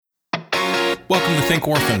Welcome to Think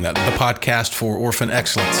Orphan, the podcast for orphan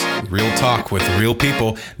excellence. Real talk with real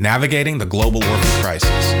people navigating the global orphan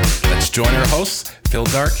crisis. Let's join our hosts, Phil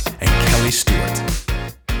Dark and Kelly Stewart.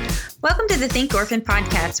 Welcome to the Think Orphan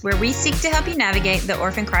podcast, where we seek to help you navigate the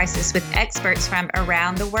orphan crisis with experts from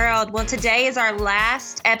around the world. Well, today is our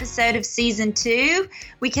last episode of season 2.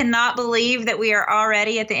 We cannot believe that we are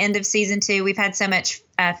already at the end of season 2. We've had so much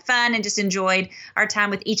fun and just enjoyed our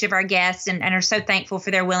time with each of our guests and are so thankful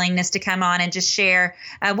for their willingness to come on and just share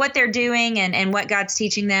what they're doing and what God's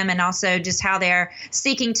teaching them, and also just how they're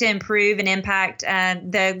seeking to improve and impact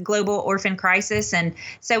the global orphan crisis. And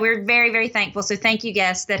so we're very, very thankful. So thank you,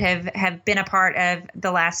 guests that have been a part of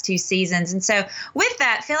the last 2 seasons. And so with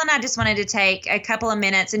that, Phil and I just wanted to take a couple of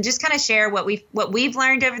minutes and just kind of share what we've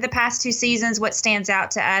learned over the past 2 seasons, what stands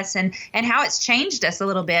out to us, and how it's changed us a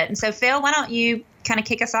little bit. And so, Phil, why don't you kind of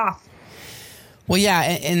kick us off? Well, yeah,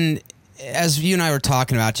 and as you and I were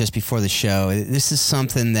talking about just before the show, this is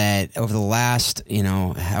something that over the last,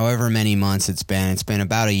 however many months it's been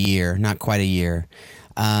about a year, not quite a year.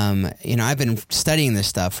 I've been studying this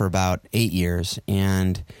stuff for about 8 years,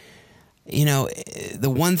 and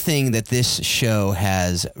the one thing that this show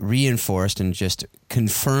has reinforced and just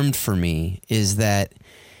confirmed for me is that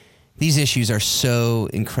these issues are so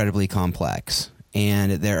incredibly complex,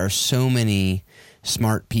 and there are so many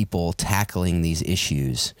smart people tackling these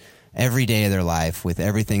issues every day of their life with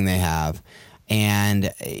everything they have.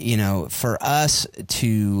 And, for us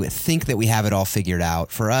to think that we have it all figured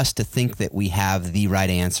out, for us to think that we have the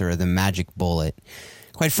right answer or the magic bullet,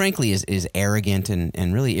 quite frankly, is arrogant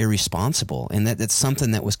and really irresponsible. And that's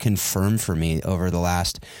something that was confirmed for me over the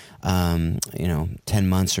last 10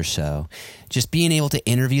 months or so. Just being able to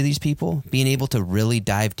interview these people, being able to really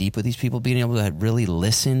dive deep with these people, being able to really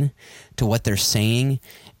listen to what they're saying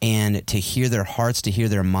and to hear their hearts, to hear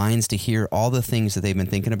their minds, to hear all the things that they've been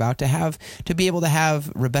thinking about, to be able to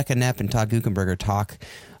have Rebecca Knepp and Todd Guckenberger talk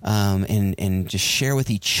and just share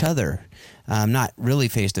with each other, not really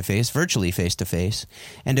face-to-face, virtually face-to-face,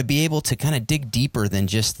 and to be able to kind of dig deeper than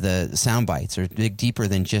just the sound bites or dig deeper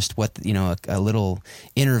than just what, a little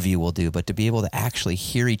interview will do, but to be able to actually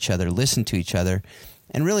hear each other, listen to each other,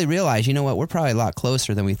 and really realize, we're probably a lot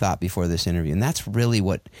closer than we thought before this interview. And that's really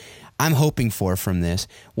what I'm hoping for from this,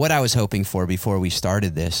 what I was hoping for before we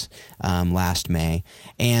started this last May.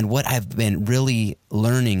 And what I've been really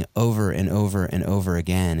learning over and over and over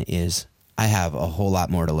again is I have a whole lot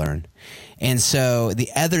more to learn. And so the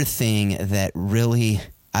other thing that really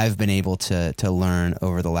I've been able to learn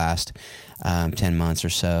over the last 10 months or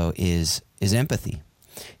so is empathy.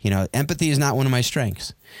 Empathy is not one of my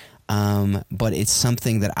strengths, but it's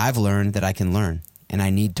something that I've learned that I can learn. And I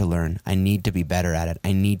need to learn. I need to be better at it.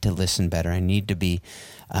 I need to listen better. I need to be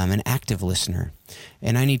an active listener.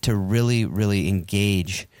 And I need to really, really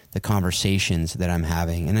engage the conversations that I'm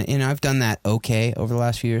having. And I've done that okay over the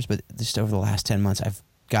last few years, but just over the last 10 months,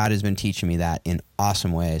 God has been teaching me that in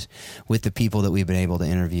awesome ways with the people that we've been able to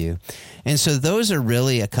interview. And so those are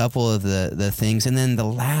really a couple of the things. And then the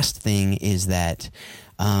last thing is that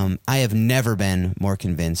I have never been more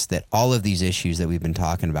convinced that all of these issues that we've been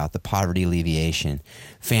talking about, the poverty alleviation,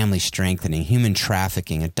 family strengthening, human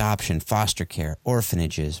trafficking, adoption, foster care,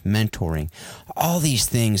 orphanages, mentoring, all these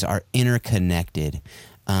things are interconnected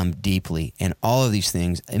deeply, and all of these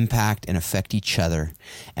things impact and affect each other,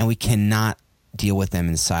 and we cannot deal with them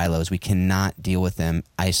in silos. We cannot deal with them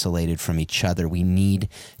isolated from each other. We need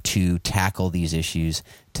to tackle these issues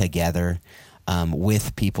together.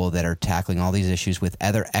 With people that are tackling all these issues, with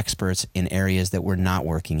other experts in areas that we're not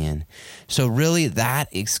working in. So really that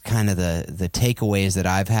is kind of the takeaways that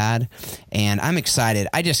I've had, and I'm excited.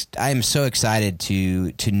 I'm so excited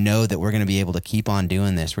to know that we're going to be able to keep on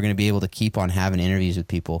doing this. We're going to be able to keep on having interviews with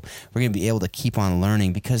people. We're going to be able to keep on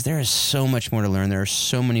learning, because there is so much more to learn. There are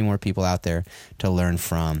so many more people out there to learn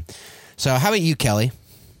from. So how about you, Kelly?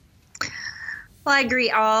 Well, I agree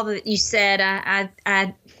all that you said.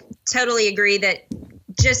 I totally agree that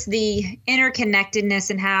just the interconnectedness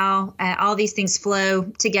and how all these things flow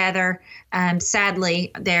together.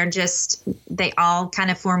 Sadly, they all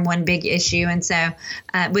kind of form one big issue. And so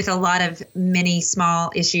with a lot of many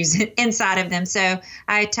small issues inside of them. So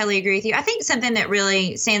I totally agree with you. I think something that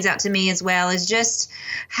really stands out to me as well is just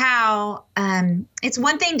how it's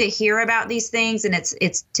one thing to hear about these things, and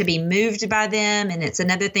it's to be moved by them. And it's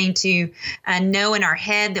another thing to know in our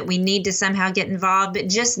head that we need to somehow get involved, but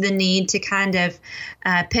just the need to kind of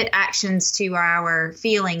put actions to our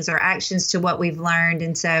feelings or actions to what we've learned.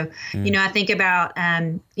 And so, I think about,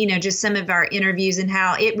 just some of our interviews and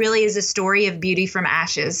how it really is a story of beauty from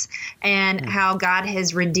ashes, and how God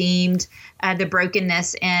has redeemed the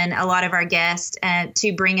brokenness in a lot of our guests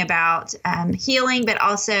to bring about healing, but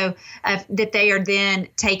also that they are then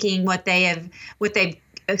taking what they've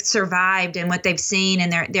survived and what they've seen,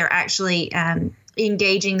 and they're actually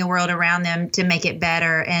engaging the world around them to make it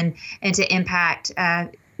better and to impact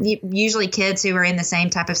usually kids who are in the same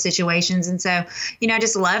type of situations. And so, I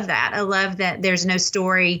just love that. I love that there's no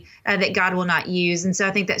story that God will not use. And so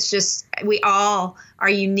I think that's just, we all are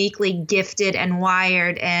uniquely gifted and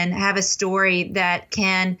wired and have a story that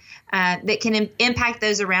can impact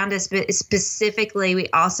those around us. But specifically, we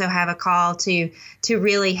also have a call to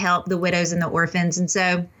really help the widows and the orphans. And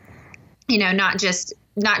so, not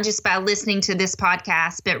just by listening to this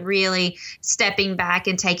podcast, but really stepping back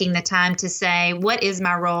and taking the time to say, what is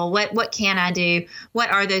my role? What can I do?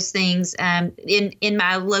 What are those things in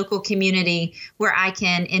my local community where I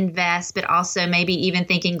can invest, but also maybe even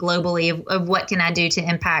thinking globally of what can I do to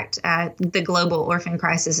impact the global orphan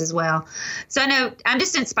crisis as well. So I know I'm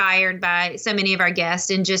just inspired by so many of our guests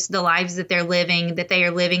and just the lives that they're living, that they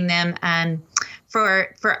are living them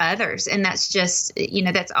for others. And that's just,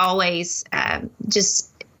 that's always just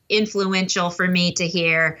influential for me to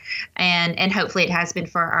hear. And hopefully it has been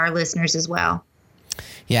for our listeners as well.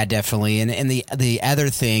 Yeah, definitely. And the other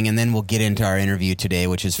thing, and then we'll get into our interview today,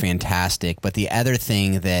 which is fantastic. But the other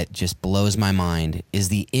thing that just blows my mind is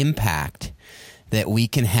the impact that we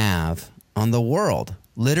can have on the world,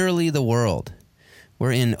 literally the world.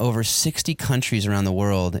 We're in over 60 countries around the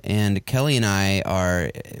world, and Kelly and I are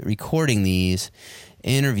recording these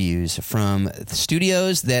interviews from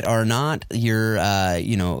studios that are not your,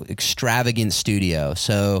 extravagant studio.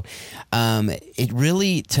 So it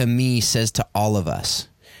really, to me, says to all of us,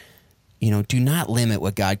 do not limit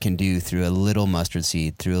what God can do through a little mustard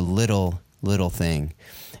seed, through a little thing.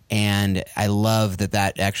 And I love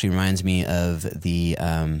that actually reminds me of the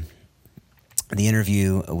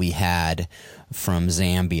interview we had from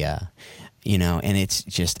Zambia, and it's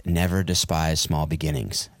just never despise small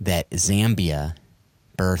beginnings. That Zambia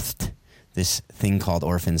birthed this thing called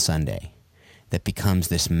Orphan Sunday that becomes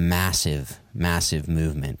this massive, massive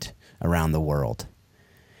movement around the world.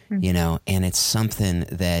 Mm-hmm. And it's something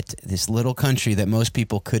that this little country that most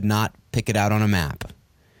people could not pick it out on a map,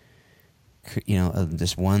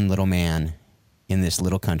 this one little man in this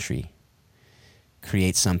little country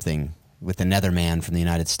creates something with another man from the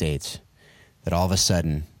United States that all of a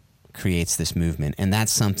sudden creates this movement. And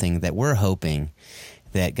that's something that we're hoping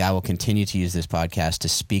that God will continue to use this podcast to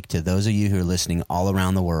speak to those of you who are listening all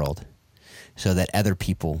around the world, so that other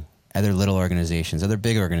people, other little organizations, other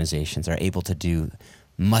big organizations are able to do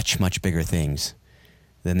much, much bigger things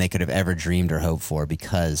than they could have ever dreamed or hoped for,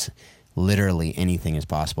 because literally anything is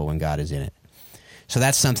possible when God is in it. So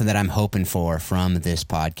that's something that I'm hoping for from this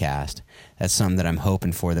podcast. That's something that I'm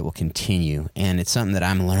hoping for that will continue. And it's something that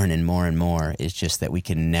I'm learning more and more, is just that we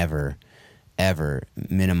can never, ever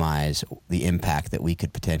minimize the impact that we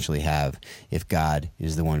could potentially have if God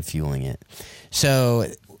is the one fueling it. So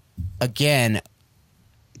again,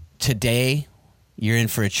 today you're in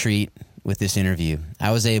for a treat with this interview.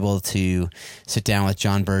 I was able to sit down with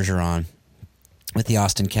John Bergeron with the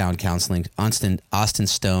Austin Stone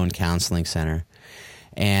Counseling Center.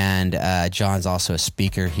 And John's also a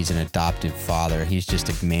speaker. He's an adoptive father. He's just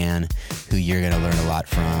a man who you're going to learn a lot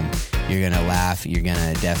from. You're going to laugh. You're going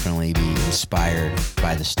to definitely be inspired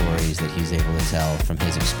by the stories that he's able to tell from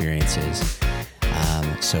his experiences.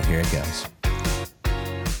 So here it goes.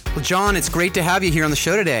 Well, John, it's great to have you here on the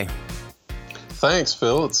show today. Thanks,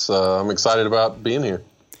 Phil. I'm excited about being here.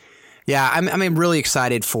 Yeah, I'm really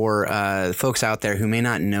excited for folks out there who may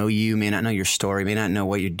not know you, may not know your story, may not know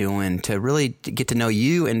what you're doing, to really get to know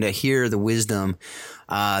you and to hear the wisdom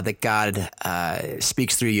that God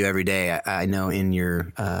speaks through you every day. I know in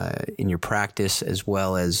your practice, as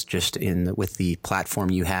well as just with the platform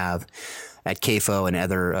you have at CAFO and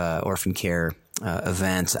other orphan care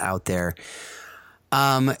events out there.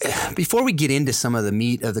 Before we get into some of the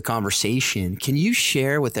meat of the conversation, can you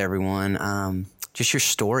share with everyone just your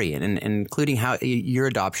story and including how your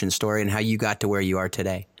adoption story and how you got to where you are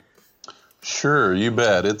today? Sure, you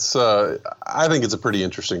bet. I think it's a pretty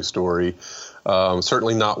interesting story.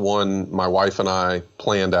 Certainly not one my wife and I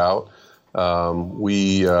planned out. I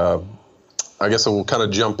guess I will kind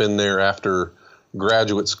of jump in there after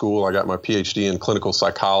graduate school. I got my PhD in clinical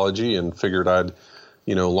psychology and figured I'd,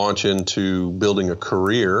 launch into building a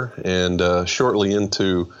career. And shortly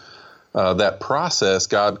into that process,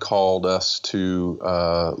 God called us to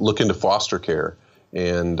look into foster care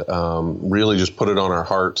and really just put it on our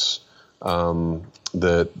hearts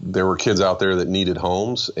that there were kids out there that needed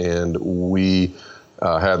homes, and we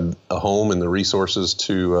had a home and the resources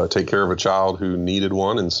to take care of a child who needed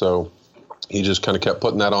one. And so he just kind of kept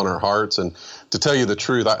putting that on our hearts. And to tell you the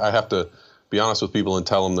truth, I have to be honest with people and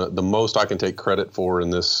tell them that the most I can take credit for in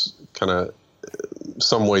this kind of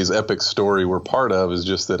some ways epic story we're part of is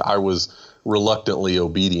just that I was reluctantly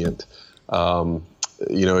obedient. We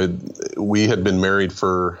had been married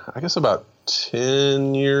for, I guess, about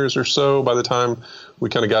 10 years or so by the time we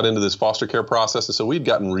kind of got into this foster care process. And so we'd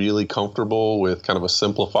gotten really comfortable with kind of a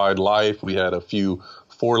simplified life. We had a few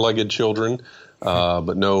four-legged children,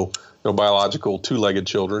 but no biological two-legged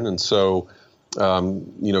children. And so,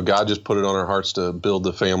 God just put it on our hearts to build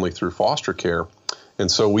the family through foster care. And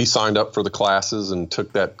so we signed up for the classes and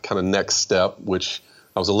took that kind of next step, which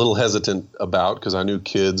I was a little hesitant about because I knew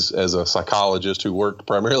kids as a psychologist who worked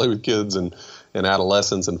primarily with kids and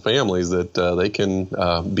adolescents and families that they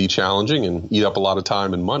can be challenging and eat up a lot of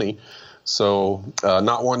time and money. So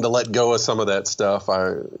not wanting to let go of some of that stuff,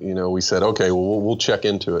 we said, okay, well, we'll check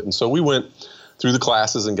into it. And so we went through the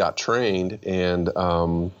classes and got trained, and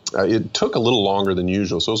it took a little longer than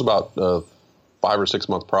usual. So it was about a 5 or 6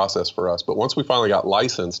 month process for us. But once we finally got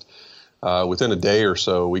licensed, within a day or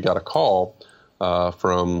so, we got a call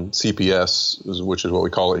from CPS, which is what we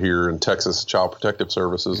call it here in Texas, Child Protective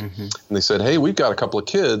Services. Mm-hmm. And they said, hey, we've got a couple of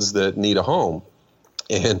kids that need a home.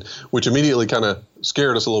 And which immediately kind of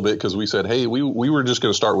scared us a little bit because we said, hey, we were just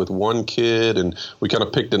going to start with one kid. And we kind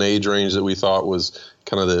of picked an age range that we thought was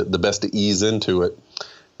kind of the best to ease into it.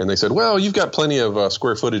 And they said, well, you've got plenty of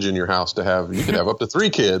square footage in your house to have. You could have up to 3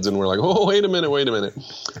 kids. And we're like, oh, wait a minute.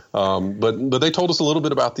 But they told us a little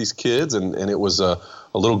bit about these kids. And it was a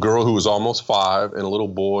little girl who was almost 5 and a little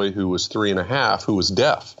boy who was 3.5 who was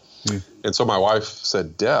deaf. Mm. And so my wife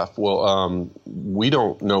said, deaf? Well, we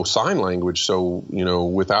don't know sign language. So,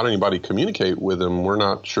 without anybody communicate with him, we're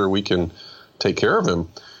not sure we can take care of him.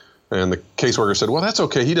 And the caseworker said, well, that's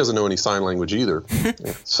okay. He doesn't know any sign language either.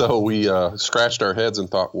 So we scratched our heads and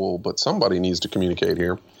thought, well, but somebody needs to communicate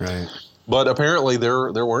here. Right. But apparently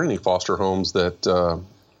there weren't any foster homes that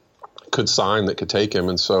could sign, that could take him.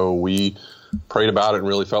 And so we prayed about it and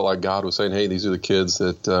really felt like God was saying, hey, these are the kids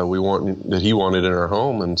that that he wanted in our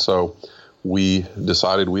home. And so we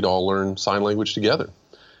decided we'd all learn sign language together.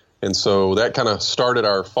 And so that kind of started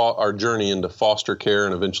our journey into foster care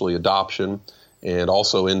and eventually adoption, and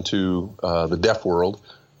also into the deaf world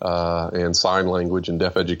and sign language and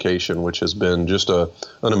deaf education, which has been just an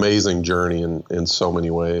amazing journey in so many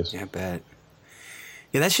ways. Yeah, I bet.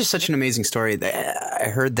 Yeah, that's just such an amazing story. I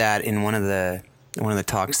heard that in one of the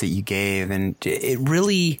talks that you gave, and it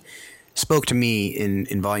really spoke to me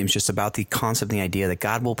in volumes just about the concept and the idea that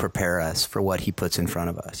God will prepare us for what he puts in front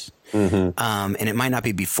of us. Mm-hmm. And it might not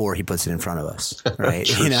be before he puts it in front of us, right?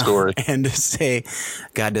 True story. And to say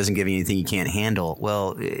God doesn't give you anything you can't handle.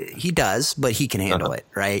 Well, he does, but he can handle it,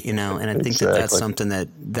 right? And I think that's something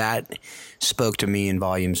that spoke to me in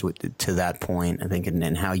volumes to that point, I think,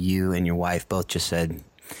 and how you and your wife both just said,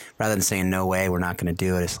 rather than saying, no way, we're not going to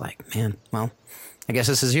do it, it's like, man, well, I guess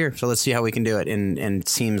this is here, so let's see how we can do it. And it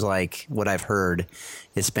seems like what I've heard,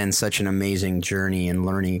 it's been such an amazing journey and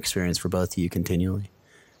learning experience for both of you continually.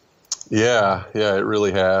 Yeah, it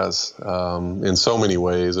really has in so many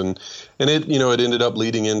ways, and it it ended up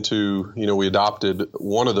leading into we adopted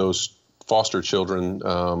one of those foster children.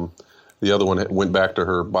 The other one went back to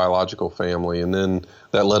her biological family, and then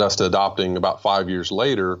that led us to adopting about 5 years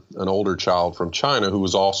later an older child from China who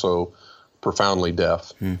was also profoundly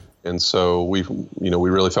deaf. And so we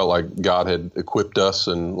really felt like God had equipped us,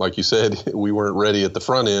 and like you said, we weren't ready at the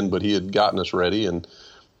front end, but he had gotten us ready. And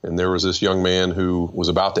there was this young man who was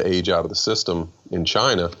about to age out of the system in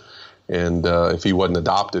China, and if he wasn't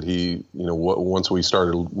adopted, once we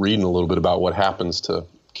started reading a little bit about what happens to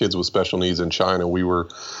kids with special needs in China, we were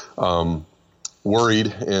worried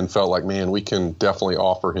and felt like, man, we can definitely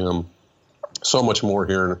offer him so much more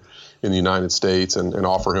here in the United States and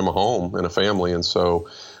offer him a home and a family. And so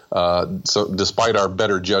despite our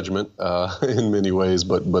better judgment in many ways,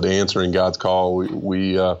 but answering God's call,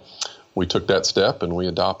 we took that step and we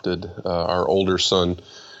adopted our older son,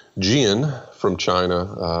 Jian, from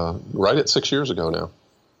China right at 6 years ago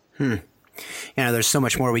now. There's so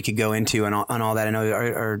much more we could go into on all that. I know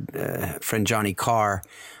our friend Johnny Carr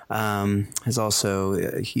has also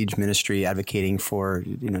a huge ministry advocating for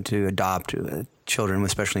to adopt children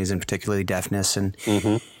with special needs, and particularly deafness,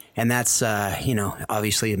 and that's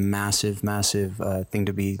obviously a massive thing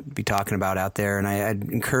to be talking about out there. And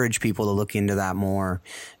I'd encourage people to look into that more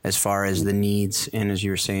as far as the needs, and as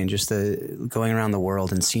you were saying, just the going around the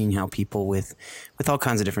world and seeing how people with all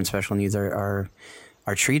kinds of different special needs are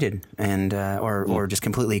are treated and or just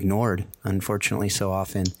completely ignored, unfortunately, so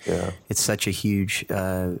often. Yeah. It's such a huge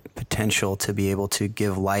potential to be able to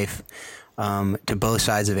give life to both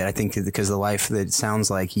sides of it. I think because the life that sounds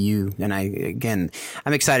like you and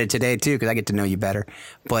I'm excited today too because I get to know you better.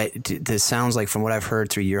 But this sounds like, from what I've heard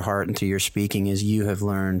through your heart and through your speaking, is you have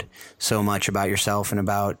learned so much about yourself and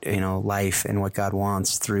about life and what God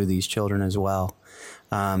wants through these children as well.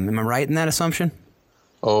 Am I right in that assumption?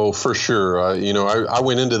 Oh, for sure. I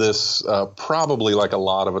went into this probably like a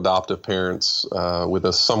lot of adoptive parents with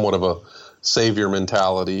a somewhat of a savior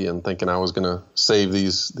mentality and thinking I was going to save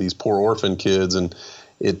these poor orphan kids. And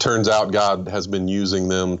it turns out God has been using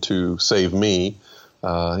them to save me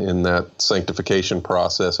in that sanctification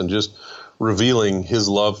process and just revealing his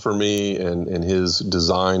love for me and his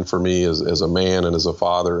design for me as a man and as a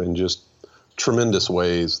father in just tremendous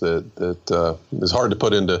ways that is hard to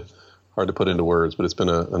put into words, but it's been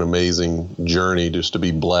an amazing journey just to be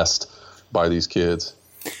blessed by these kids.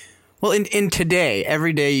 Well, in today,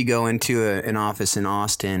 every day you go into an office in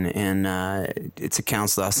Austin, and it's a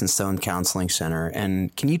Austin Stone Counseling Center.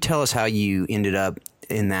 And can you tell us how you ended up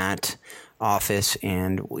in that office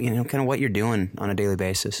and kind of what you're doing on a daily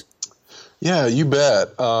basis? Yeah, you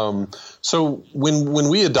bet. So when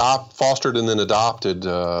we fostered and then adopted,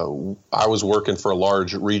 I was working for a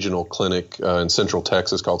large regional clinic in Central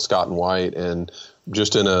Texas called Scott and White, and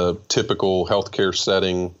just in a typical healthcare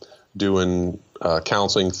setting, doing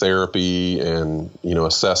counseling, therapy, and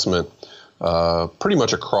assessment, pretty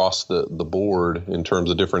much across the board in terms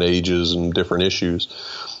of different ages and different issues.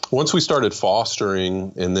 Once we started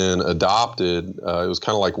fostering and then adopted, it was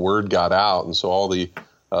kind of like word got out, and so all the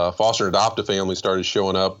foster and adoptive families started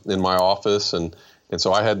showing up in my office, and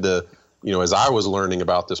so I had to, as I was learning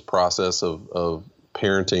about this process of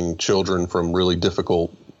parenting children from really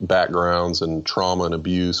difficult backgrounds and trauma and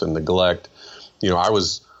abuse and neglect, I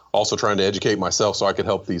was also trying to educate myself so I could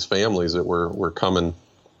help these families that were coming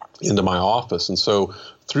into my office. And so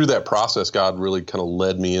through that process, God really kind of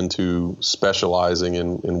led me into specializing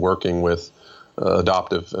in working with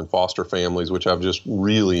adoptive and foster families, which I've just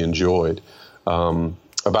really enjoyed.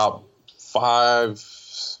 About 5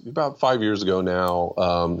 years ago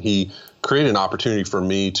now, he created an opportunity for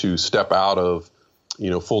me to step out of,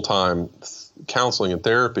 full-time counseling and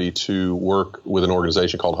therapy to work with an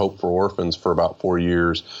organization called Hope for Orphans for about 4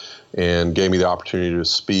 years, and gave me the opportunity to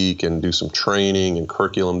speak and do some training and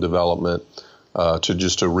curriculum development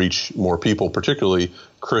to reach more people, particularly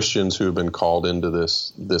Christians who have been called into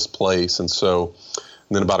this place. And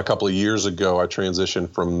then about a couple of years ago, I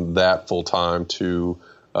transitioned from that full-time to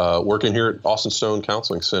working here at Austin Stone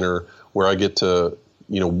Counseling Center, where I get to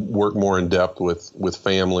work more in depth with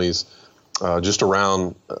families just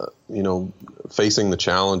around facing the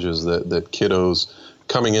challenges that kiddos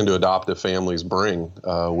coming into adoptive families bring,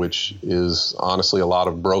 which is honestly a lot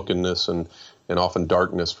of brokenness and often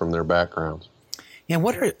darkness from their backgrounds. Yeah,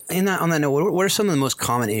 on that note, what are some of the most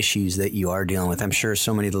common issues that you are dealing with? I'm sure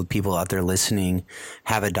so many of the people out there listening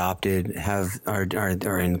have adopted,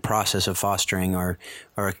 are in the process of fostering, or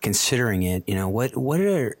are considering it. What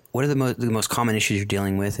are the most common issues you're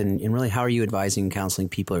dealing with, and really how are you advising and counseling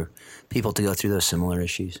people to go through those similar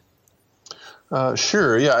issues?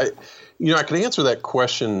 Sure. Yeah. I can answer that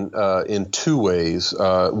question in two ways.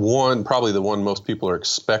 One, probably the one most people are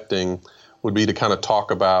expecting, would be to kind of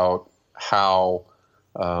talk about how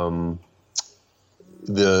what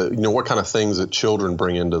kind of things that children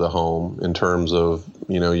bring into the home in terms of,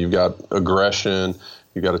 you've got aggression,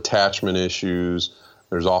 you've got attachment issues.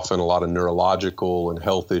 There's often a lot of neurological and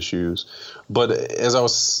health issues. But as I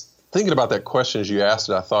was thinking about that question as you asked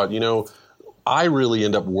it, I thought, I really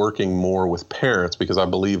end up working more with parents because I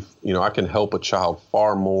believe, I can help a child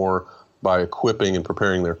far more by equipping and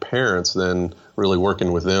preparing their parents than really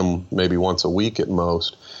working with them maybe once a week at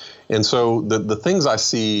most. And so the things I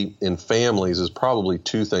see in families is probably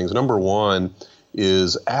two things. Number one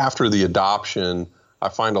is after the adoption, I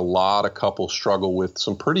find a lot of couples struggle with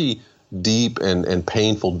some pretty deep and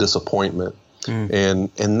painful disappointment. And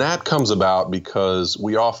that comes about because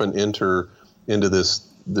we often enter into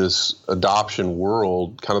this adoption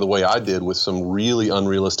world kind of the way I did, with some really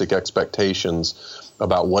unrealistic expectations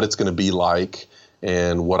about what it's going to be like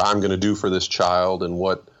and what I'm going to do for this child and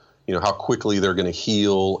what, how quickly they're going to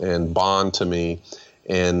heal and bond to me.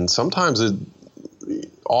 And sometimes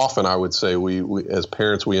often I would say we as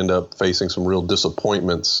parents, we end up facing some real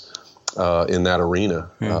disappointments in that arena.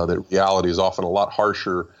 That reality is often a lot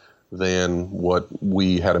harsher than what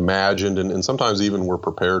we had imagined and sometimes even were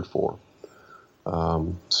prepared for.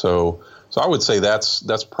 So I would say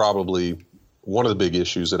that's probably one of the big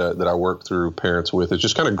issues that I work through parents with, is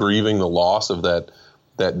just kind of grieving the loss of that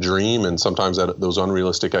that dream and sometimes those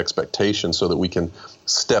unrealistic expectations so that we can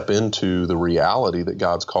step into the reality that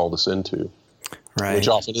God's called us into, right. Which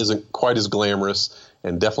often isn't quite as glamorous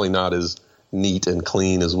and definitely not as neat and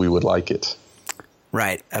clean as we would like it.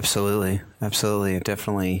 Right. Absolutely. Absolutely. I've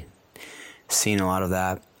definitely seen a lot of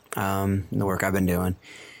that in the work I've been doing.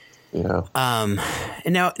 Yeah.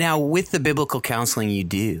 And now with the biblical counseling you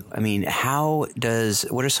do, I mean, what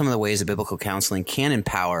are some of the ways that biblical counseling can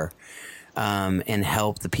empower and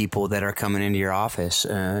help the people that are coming into your office,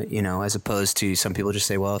 as opposed to some people just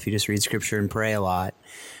say, well, if you just read scripture and pray a lot,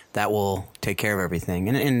 that will take care of everything.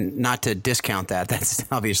 And not to discount that, that's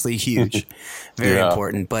obviously huge, very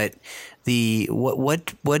important. But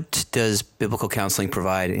what does biblical counseling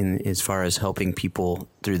provide as far as helping people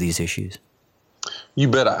through these issues? You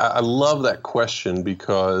bet. I love that question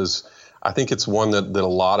because I think it's one that a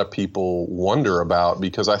lot of people wonder about,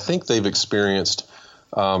 because I think they've experienced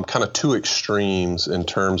kind of two extremes in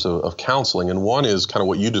terms of counseling. And one is kind of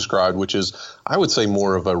what you described, which is, I would say,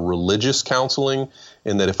 more of a religious counseling,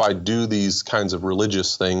 in that if I do these kinds of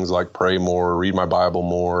religious things like pray more, read my Bible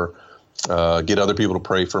more, get other people to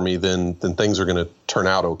pray for me, then things are going to turn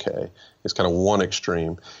out okay. It's kind of one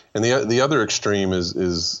extreme. And the other extreme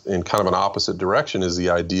is in kind of an opposite direction, is the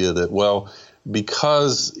idea that, well,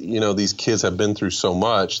 because, these kids have been through so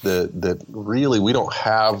much that really we don't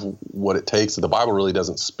have what it takes, that the Bible really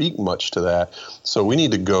doesn't speak much to that. So we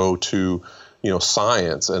need to go to,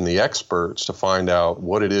 science and the experts to find out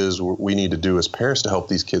what it is we need to do as parents to help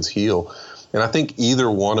these kids heal. And I think either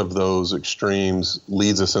one of those extremes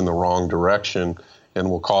leads us in the wrong direction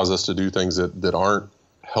and will cause us to do things that aren't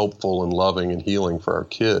helpful and loving and healing for our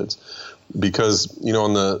kids. Because,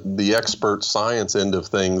 on the expert science end of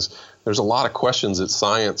things, there's a lot of questions that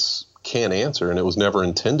science can't answer, and it was never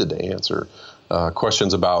intended to answer.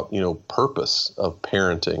 Questions about, purpose of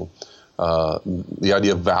parenting, the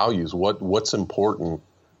idea of values, what's important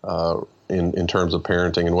in terms of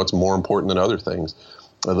parenting, and what's more important than other things.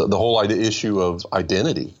 The whole issue of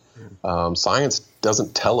identity. Science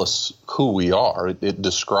doesn't tell us who we are. It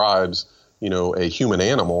describes, a human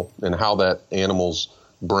animal and how that animal's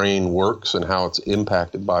brain works and how it's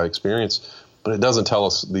impacted by experience, but it doesn't tell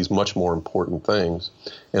us these much more important things,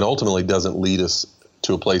 and ultimately doesn't lead us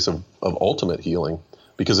to a place of ultimate healing,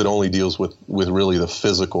 because it only deals with really the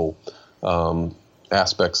physical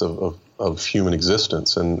aspects of human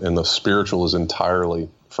existence, and the spiritual is entirely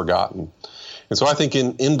forgotten. And so I think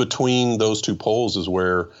in between those two poles is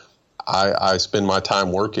where I spend my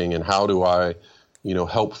time working, and how do I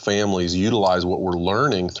help families utilize what we're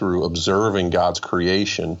learning through observing God's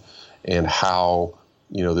creation, and how,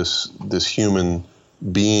 this human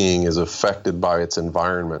being is affected by its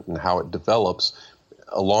environment and how it develops,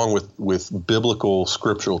 along with biblical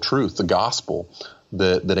scriptural truth, the gospel,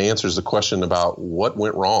 that answers the question about what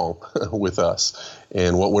went wrong with us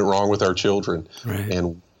and what went wrong with our children, right,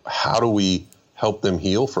 and how do we help them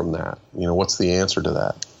heal from that? What's the answer to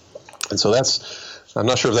that? And so I'm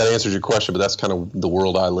not sure if that answers your question, but that's kind of the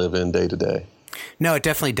world I live in day to day. No, it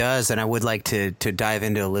definitely does. And I would like to dive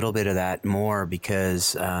into a little bit of that more,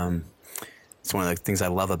 because it's one of the things I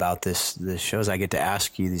love about this show is I get to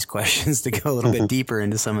ask you these questions to go a little bit deeper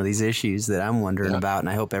into some of these issues that I'm wondering about. And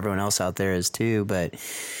I hope everyone else out there is too. But,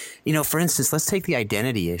 for instance, let's take the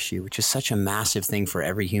identity issue, which is such a massive thing for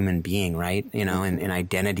every human being, right? And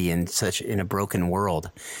identity in a broken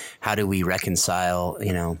world. How do we reconcile,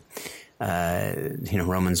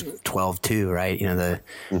 Romans 12:2, right?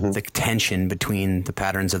 The tension between the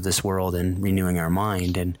patterns of this world and renewing our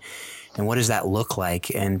mind, and what does that look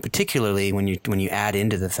like? And particularly when you add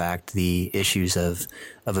into the fact the issues of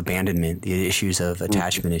abandonment, the issues of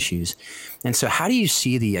attachment issues. And so how do you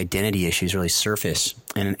see the identity issues really surface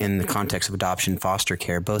in the context of adoption, foster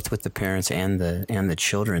care, both with the parents and the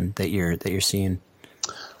children that you're seeing?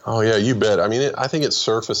 Oh, yeah, you bet. I mean, I think it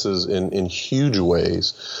surfaces in huge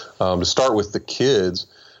ways. To start with the kids,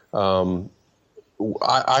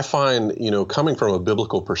 I find, coming from a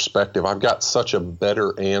biblical perspective, I've got such a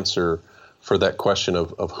better answer for that question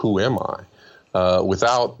of who am I?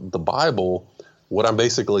 Without the Bible, what I'm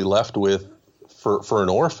basically left with for an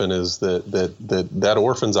orphan is that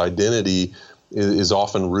orphan's identity is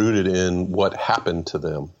often rooted in what happened to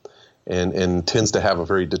them, and tends to have a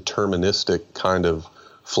very deterministic kind of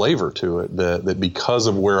flavor to it, that because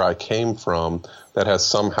of where I came from, that has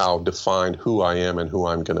somehow defined who I am and who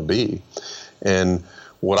I'm going to be. And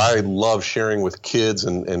what I love sharing with kids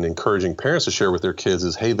and encouraging parents to share with their kids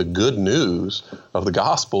is, hey, the good news of the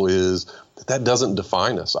gospel is that doesn't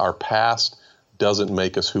define us. Our past doesn't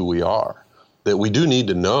make us who we are. That we do need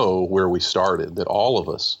to know where we started, that all of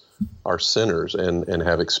us are sinners and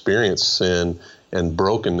have experienced sin and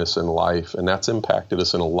brokenness in life, and that's impacted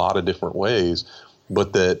us in a lot of different ways,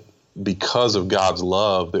 but that because of God's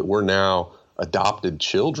love, that we're now adopted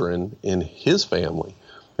children in his family.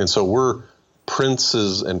 And so we're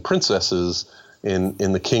princes and princesses in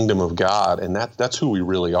the kingdom of God, and that's who we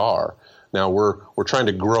really are. Now we're trying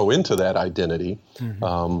to grow into that identity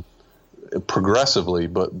progressively,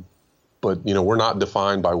 but we're not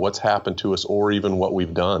defined by what's happened to us or even what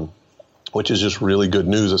we've done, which is just really good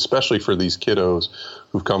news, especially for these kiddos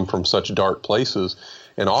who've come from such dark places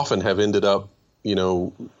and often have ended up,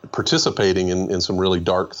 participating in some really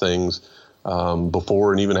dark things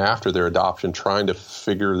before and even after their adoption, trying to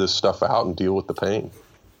figure this stuff out and deal with the pain.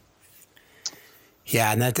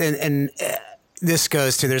 Yeah, and this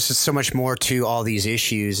goes to, there's just so much more to all these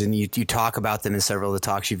issues, and you talk about them in several of the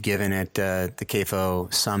talks you've given at the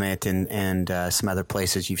CAFO Summit and some other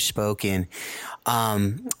places you've spoken.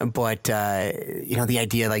 But the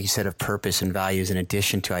idea, like you said, of purpose and values in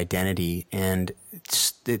addition to identity, and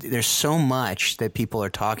there's so much that people are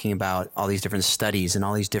talking about, all these different studies and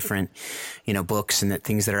all these different, books and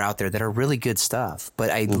things that are out there that are really good stuff.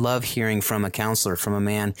 But I love hearing from a counselor, from a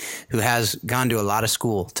man who has gone to a lot of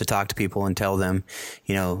school to talk to people and tell them,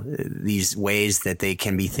 these ways that they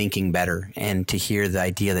can be thinking better, and to hear the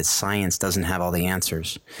idea that science doesn't have all the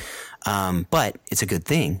answers. But it's a good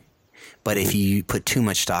thing. But if you put too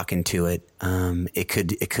much stock into it,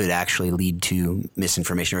 it could actually lead to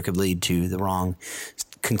misinformation, or it could lead to the wrong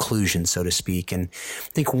conclusion, so to speak. And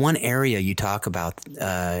I think one area you talk about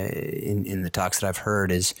in the talks that I've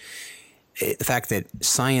heard is the fact that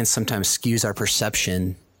science sometimes skews our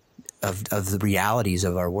perception of the realities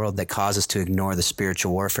of our world that cause us to ignore the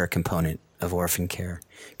spiritual warfare component of orphan care.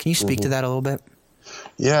 Can you speak to that a little bit?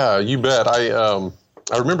 Yeah, you bet.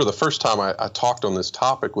 I remember the first time I talked on this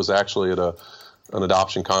topic was actually at an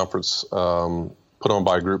adoption conference put on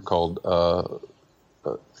by a group called, I'm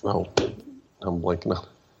blanking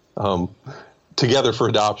on, Together for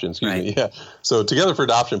Adoption, excuse me. Yeah. So Together for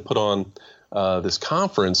Adoption put on this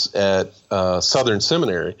conference at Southern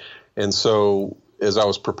Seminary. And so as I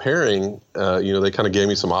was preparing, they kind of gave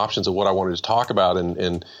me some options of what I wanted to talk about.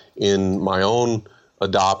 And in my own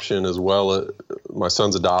adoption, as well as my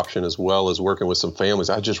son's adoption, as well as working with some families,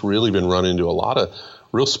 I've just really been running into a lot of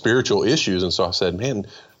real spiritual issues. And so I said, man,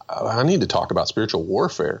 I need to talk about spiritual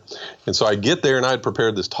warfare. And so I get there, and I had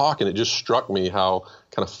prepared this talk, and it just struck me how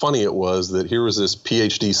kind of funny it was that here was this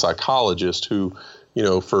PhD psychologist who,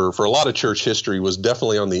 for a lot of church history was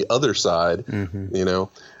definitely on the other side,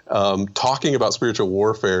 talking about spiritual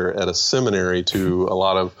warfare at a seminary to a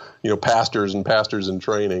lot of, pastors in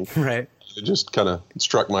training. Right. It just kind of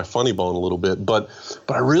struck my funny bone a little bit, but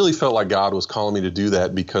I really felt like God was calling me to do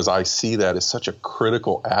that, because I see that as such a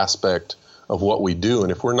critical aspect of what we do.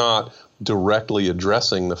 And if we're not directly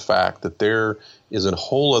addressing the fact that there is a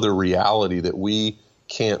whole other reality that we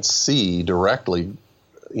can't see directly,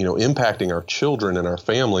 impacting our children and our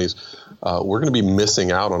families, we're going to be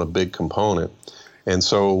missing out on a big component. And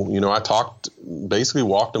so, I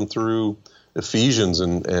walked them through Ephesians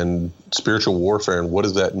and spiritual warfare, and what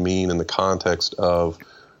does that mean in the context of,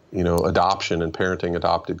 adoption and parenting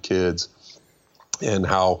adopted kids, and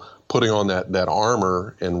how putting on that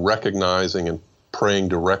armor and recognizing and praying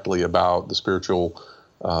directly about the spiritual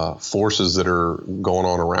forces that are going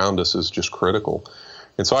on around us is just critical.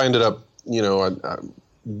 And so I ended up, I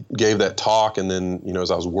gave that talk, and then,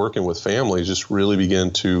 as I was working with families, just really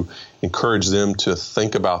began to encourage them to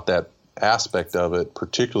think about that aspect of it,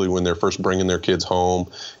 particularly when they're first bringing their kids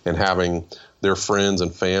home and having their friends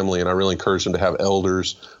and family. And I really encourage them to have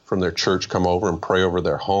elders from their church come over and pray over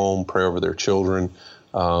their home, pray over their children,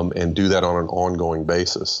 and do that on an ongoing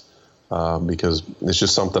basis, because it's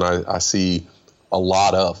just something I see a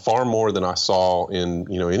lot of, far more than I saw in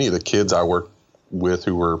any of the kids I worked with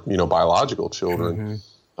who were biological children.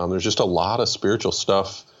 There's just a lot of spiritual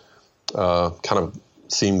stuff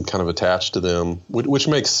seemed kind of attached to them, which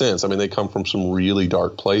makes sense. I mean, they come from some really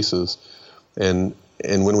dark places, and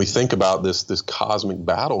when we think about this cosmic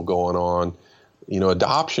battle going on,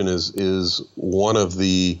 adoption is one of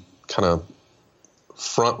the kind of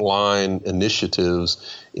frontline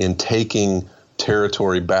initiatives in taking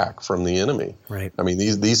territory back from the enemy. Right. I mean,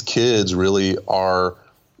 these kids really are,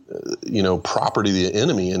 property of the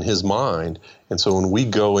enemy in his mind. And so when we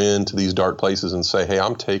go into these dark places and say, hey,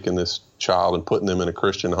 I'm taking this child and putting them in a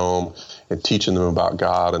Christian home and teaching them about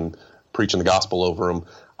God and preaching the gospel over them,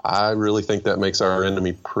 I really think that makes our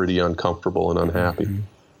enemy pretty uncomfortable and unhappy.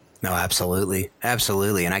 No, absolutely.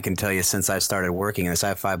 Absolutely. And I can tell you, since I started working in this, I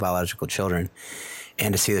have 5 biological children.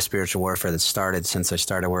 and to see the spiritual warfare that started since I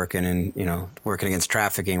started working working against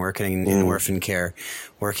trafficking, working in orphan care,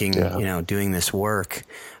 working, doing this work.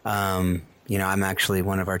 I'm actually,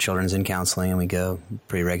 one of our children's in counseling, and we go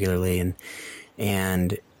pretty regularly,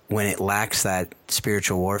 and when it lacks that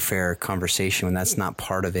spiritual warfare conversation, when that's not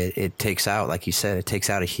part of it, it takes out, like you said,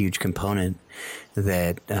 a huge component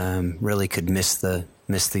that really could miss the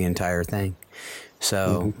entire thing.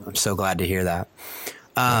 So I'm so glad to hear that.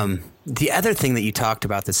 The other thing that you talked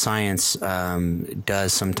about that science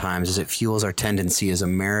does sometimes is it fuels our tendency as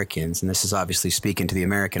Americans, and this is obviously speaking to the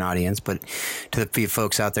American audience, but to the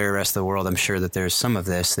folks out there, the rest of the world, I'm sure that there's some of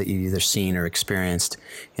this that you've either seen or experienced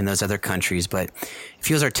in those other countries, but it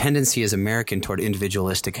fuels our tendency as American toward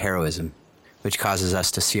individualistic heroism, which causes us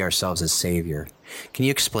to see ourselves as savior. Can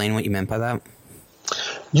you explain what you meant by that?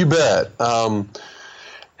 You bet.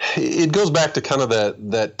 It goes back to kind of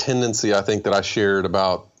that tendency, I think, that I shared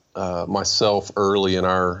about myself early in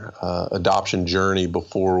our adoption journey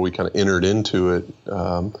before we kind of entered into it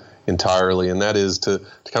entirely, and that is to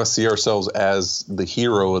kind of see ourselves as the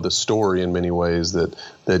hero of the story in many ways, that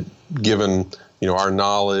given our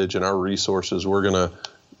knowledge and our resources, we're going to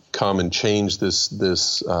come and change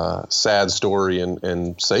this sad story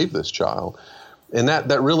and save this child. And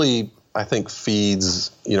that really, I think,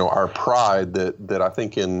 feeds our pride that I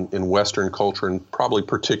think in Western culture, and probably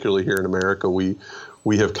particularly here in America,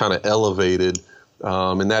 we have kind of elevated,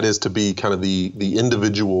 and that is to be kind of the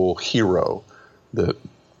individual hero,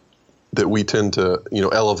 that we tend to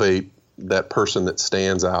elevate that person that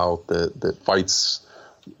stands out, that fights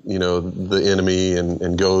the enemy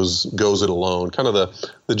and goes it alone, kind of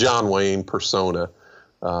the John Wayne persona.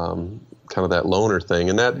 Kind of that loner thing.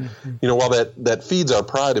 And that, while that feeds our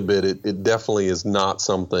pride a bit, it definitely is not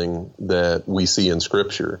something that we see in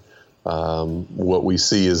Scripture. What we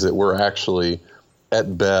see is that we're actually,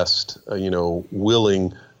 at best,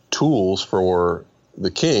 willing tools for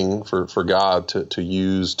the King, for God to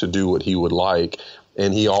use to do what He would like.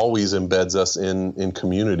 And He always embeds us in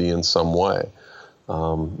community in some way.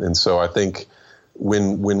 And so I think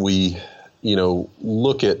when we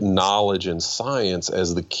look at knowledge and science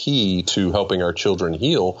as the key to helping our children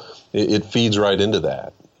heal, it feeds right into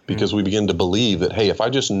that, because we begin to believe that, hey, if I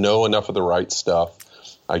just know enough of the right stuff,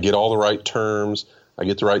 I get all the right terms, I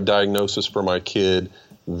get the right diagnosis for my kid,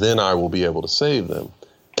 then I will be able to save them.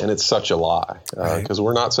 And it's such a lie, because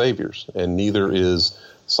we're not saviors, and neither is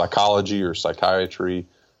psychology or psychiatry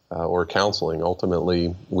or counseling.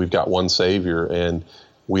 Ultimately, we've got one Savior, and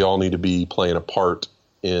we all need to be playing a part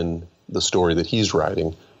in the story that He's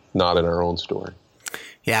writing, not in our own story.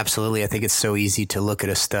 Yeah, absolutely. I think it's so easy to look at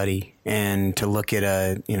a study and to look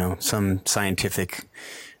at some scientific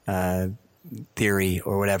theory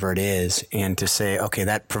or whatever it is, and to say, okay,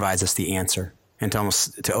 that provides us the answer, and to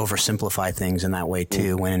oversimplify things in that way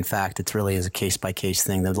too, when in fact it's really is a case-by-case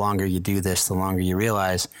thing. The longer you do this, the longer you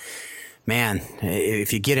realize, man,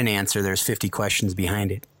 if you get an answer, there's 50 questions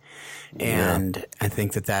behind it. And I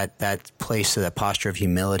think that place, that posture of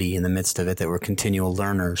humility in the midst of it, that we're continual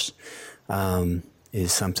learners,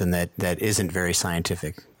 is something that isn't very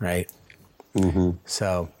scientific, right? Mm-hmm.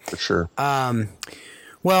 So for sure.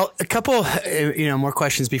 Well, a couple, more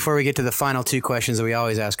questions before we get to the final two questions that we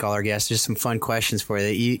always ask all our guests. Just some fun questions for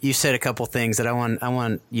you. You said a couple things that I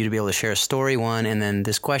want you to be able to share a story, one, and then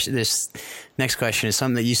this next question is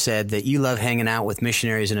something that you said, that you love hanging out with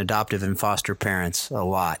missionaries and adoptive and foster parents a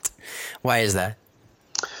lot. Why is that?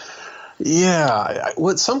 Yeah,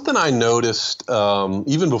 something I noticed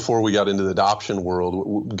even before we got into the adoption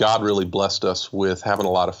world, God really blessed us with having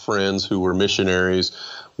a lot of friends who were missionaries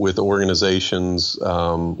with organizations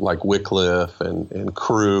like Wycliffe and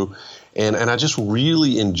Cru. And I just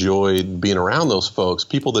really enjoyed being around those folks,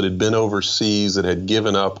 people that had been overseas, that had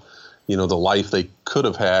given up, the life they could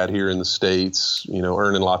have had here in the States,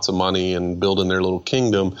 earning lots of money and building their little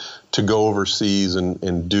kingdom, to go overseas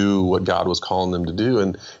and do what God was calling them to do.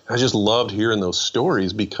 And I just loved hearing those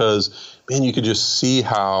stories, because, man, you could just see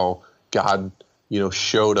how God,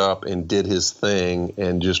 showed up and did His thing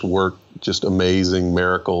and just worked just amazing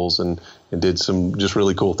miracles and did some just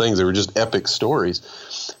really cool things. They were just epic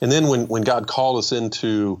stories. And then when God called us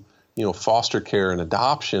into foster care and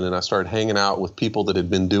adoption, and I started hanging out with people that had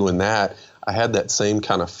been doing that, I had that same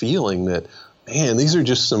kind of feeling that, man, these are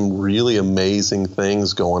just some really amazing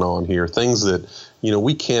things going on here, things that,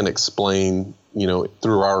 we can't explain,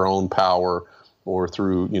 through our own power or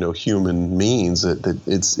through, human means. That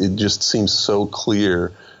it just seems so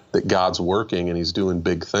clear that God's working and He's doing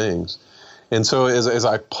big things. And so as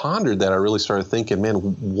I pondered that, I really started thinking, man,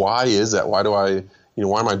 why is that? Why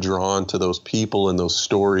am I drawn to those people and those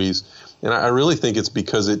stories? And I really think it's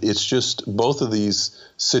because it's just both of these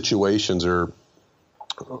situations are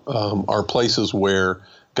places where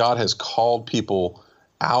God has called people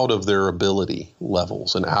out of their ability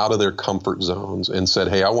levels and out of their comfort zones and said,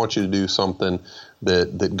 hey, I want you to do something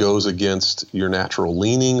that goes against your natural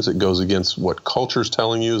leanings. It goes against what culture's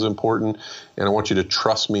telling you is important. And I want you to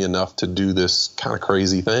trust me enough to do this kind of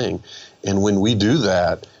crazy thing. And when we do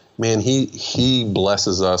that, man, he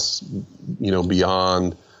blesses us,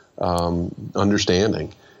 beyond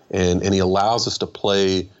understanding. And he allows us to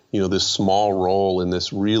play, this small role in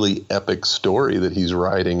this really epic story that he's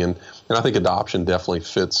writing. And I think adoption definitely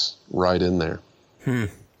fits right in there.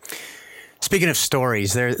 Speaking of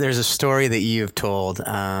stories, there's a story that you've told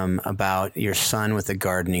about your son with the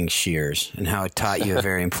gardening shears and how it taught you a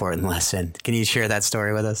very important lesson. Can you share that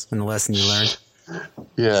story with us and the lesson you learned?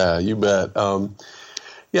 Yeah, you bet.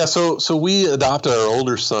 So we adopted our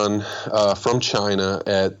older son from China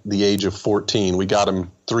at the age of 14. We got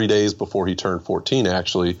him 3 days before he turned 14,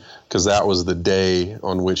 actually, because that was the day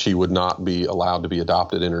on which he would not be allowed to be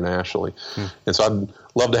adopted internationally. And so I'd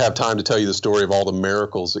love to have time to tell you the story of all the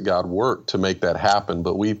miracles that God worked to make that happen.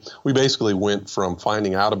 But we basically went from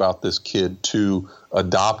finding out about this kid to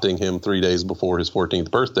adopting him 3 days before his 14th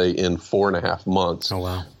birthday in 4.5 months. Oh,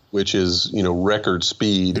 wow. Which is, record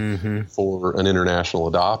speed for an international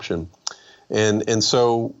adoption. And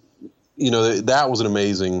so, that was an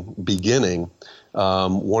amazing beginning.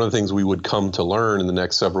 One of the things we would come to learn in the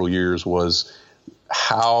next several years was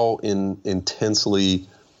how intensely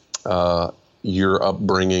your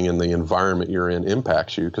upbringing and the environment you're in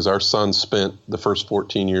impacts you. Because our son spent the first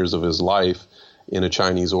 14 years of his life in a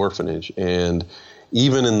Chinese orphanage. And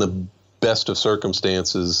even in the best of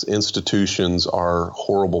circumstances, institutions are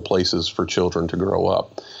horrible places for children to grow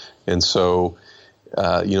up. And so,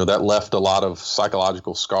 that left a lot of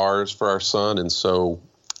psychological scars for our son. And so,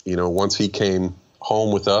 once he came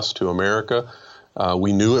home with us to America,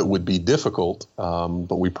 we knew it would be difficult,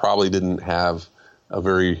 but we probably didn't have a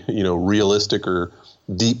very, realistic or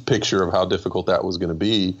deep picture of how difficult that was going to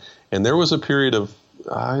be. And there was a period of,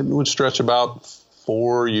 I would stretch about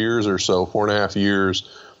 4 years or so, 4.5 years,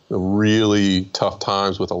 really tough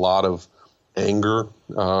times with a lot of anger,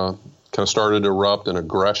 kind of started to erupt, and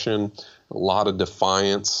aggression, a lot of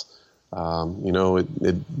defiance.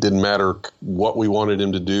 It didn't matter what we wanted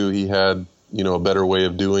him to do. He had, a better way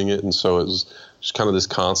of doing it. And so it was just kind of this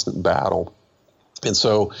constant battle. And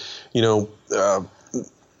so,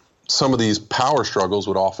 some of these power struggles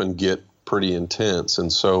would often get pretty intense.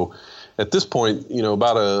 And so at this point,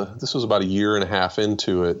 this was about 1.5 years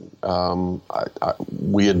into it.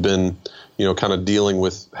 We had been, kind of dealing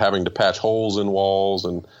with having to patch holes in walls,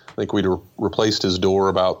 and I think we'd replaced his door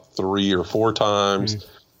about 3 or 4 times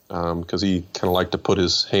because he kind of liked to put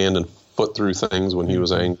his hand and foot through things when he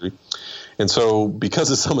was angry. And so because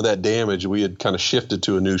of some of that damage, we had kind of shifted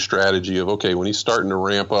to a new strategy of, okay, when he's starting to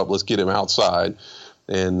ramp up, let's get him outside.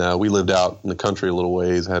 And we lived out in the country a little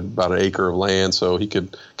ways, had about 1 acre of land, so he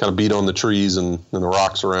could kind of beat on the trees and the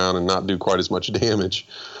rocks around and not do quite as much damage.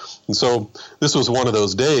 And so this was one of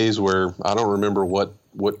those days where I don't remember what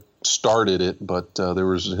started it, but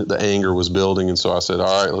the anger was building. And so I said,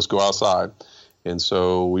 all right, let's go outside. And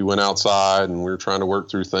so we went outside and we were trying to work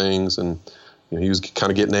through things. And he was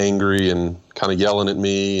kind of getting angry and kind of yelling at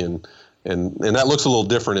me. And that looks a little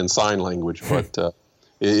different in sign language, but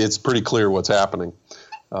it's pretty clear what's happening.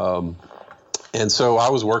 And so I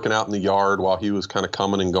was working out in the yard while he was kind of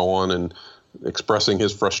coming and going and expressing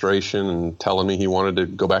his frustration and telling me he wanted to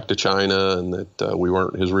go back to China and that we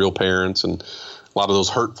weren't his real parents, and a lot of those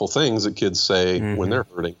hurtful things that kids say when they're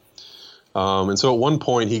hurting. And so at one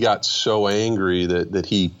point he got so angry that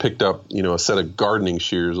he picked up, a set of gardening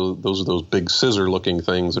shears. Those are those big scissor-looking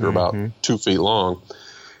things that are about 2 feet long,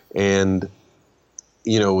 and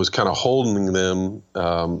was kind of holding them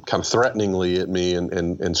kind of threateningly at me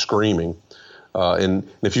and screaming. And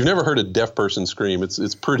if you've never heard a deaf person scream,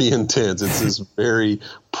 it's pretty intense. It's this very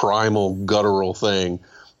primal, guttural thing.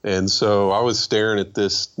 And so I was staring at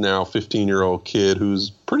this now 15-year-old kid who's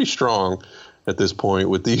pretty strong at this point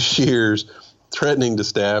with these shears threatening to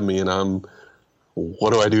stab me. And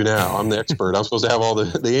what do I do now? I'm the expert. I'm supposed to have all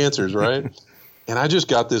the answers, right? And I just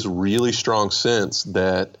got this really strong sense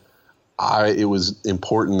that it was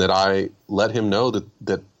important that I let him know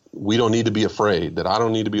that we don't need to be afraid, that I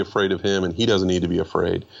don't need to be afraid of him and he doesn't need to be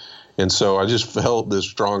afraid. And so I just felt this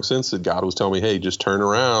strong sense that God was telling me, hey, just turn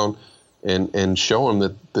around and show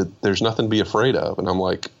him that there's nothing to be afraid of. And I'm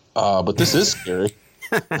like, but this is scary.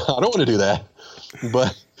 I don't want to do that.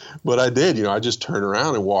 But I did, I just turn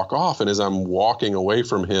around and walk off. And as I'm walking away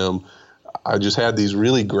from him, I just had these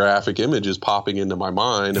really graphic images popping into my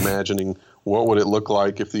mind, imagining what would it look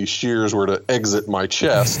like if these shears were to exit my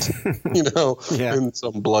chest, in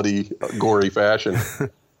some bloody, gory fashion.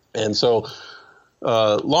 And so,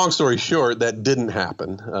 long story short, that didn't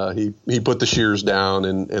happen. He put the shears down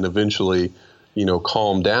and eventually,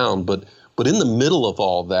 calmed down. But in the middle of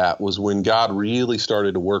all that was when God really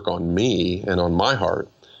started to work on me and on my heart.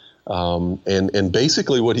 And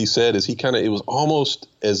basically what he said is it was almost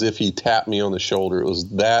as if he tapped me on the shoulder. It was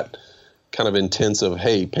that kind of intense of,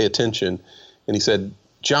 hey, pay attention. And he said,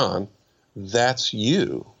 John, that's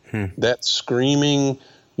you. That screaming,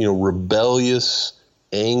 rebellious,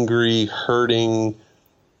 angry, hurting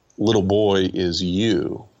little boy is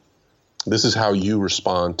you. This is how you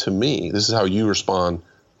respond to me. This is how you respond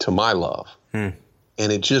to my love. And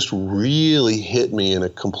it just really hit me in a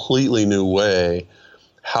completely new way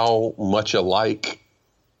how much alike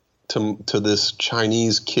to this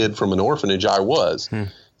Chinese kid from an orphanage I was,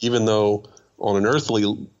 even though on an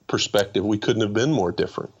earthly perspective, we couldn't have been more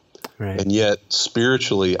different. Right. And yet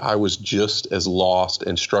spiritually, I was just as lost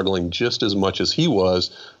and struggling just as much as he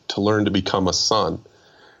was to learn to become a son.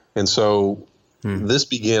 And so this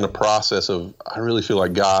began a process of, I really feel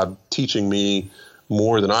like God teaching me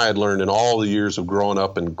more than I had learned in all the years of growing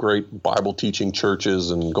up in great Bible teaching churches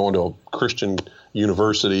and going to a Christian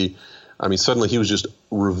university. I mean, suddenly he was just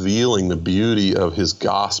revealing the beauty of his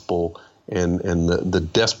gospel and the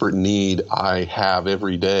desperate need I have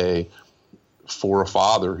every day for a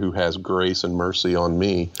father who has grace and mercy on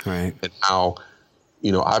me. Right. And how,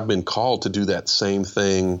 I've been called to do that same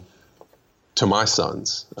thing to my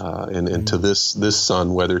sons and to this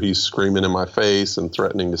son, whether he's screaming in my face and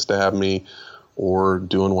threatening to stab me or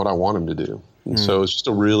doing what I want him to do. And so it's just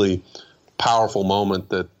a really powerful moment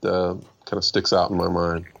that kind of sticks out in my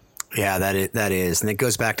mind. Yeah, that is. And it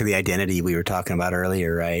goes back to the identity we were talking about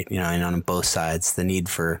earlier, right? And on both sides, the need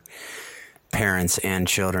for parents and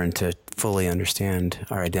children to fully understand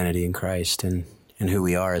our identity in Christ and who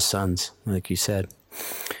we are as sons, like you said.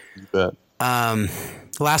 You bet.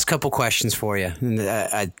 Last couple questions for you.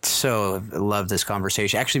 I so love this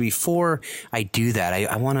conversation. Actually, before I do that,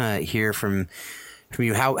 I want to hear from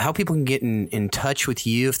you how people can get in touch with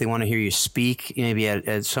you if they want to hear you speak, maybe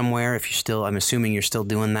at somewhere. If you're still, I'm assuming you're still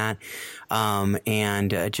doing that,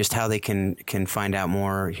 and just how they can find out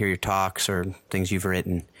more, hear your talks or things you've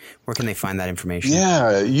written. Where can they find that information?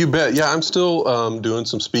 Yeah, you bet. Yeah, I'm still doing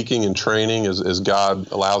some speaking and training as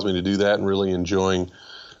God allows me to do that, and really enjoying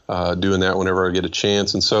doing that whenever I get a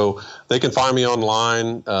chance. And so they can find me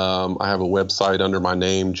online. I have a website under my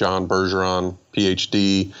name, John Bergeron,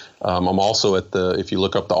 PhD. I'm also if you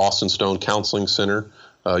look up the Austin Stone Counseling Center,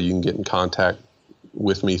 you can get in contact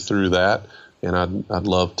with me through that. And I'd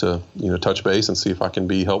love to, touch base and see if I can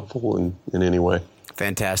be helpful in any way.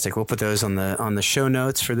 Fantastic. We'll put those on the show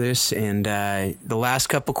notes for this. And the last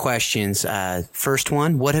couple questions. First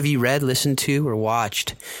one, what have you read, listened to, or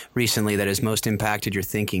watched recently that has most impacted your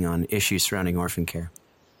thinking on issues surrounding orphan care?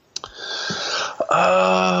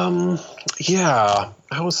 Yeah,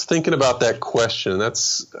 I was thinking about that question.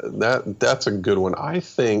 That's a good one. I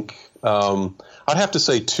think I'd have to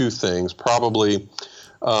say two things. Probably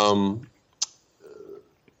I'm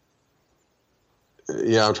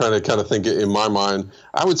trying to kind of think in my mind.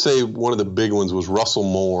 I would say one of the big ones was Russell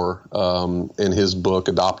Moore in his book,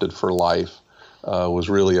 Adopted for Life, was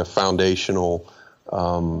really a foundational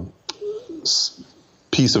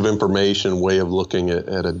piece of information, way of looking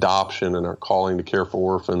at adoption and our calling to care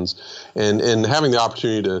for orphans. And having the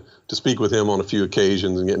opportunity to speak with him on a few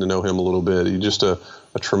occasions and getting to know him a little bit. He's just a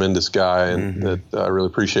tremendous guy and that I really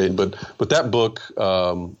appreciate. But that book,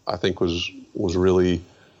 I think, was really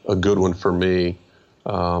a good one for me.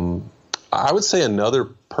 I would say another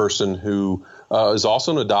person who is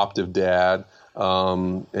also an adoptive dad,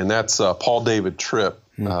 and that's Paul David Tripp.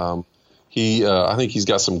 I think he's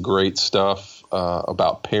got some great stuff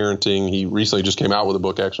about parenting. He recently just came out with a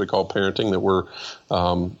book actually called Parenting that we're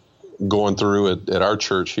going through at our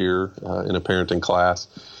church here in a parenting class,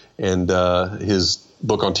 and his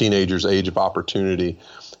book on teenagers, Age of Opportunity.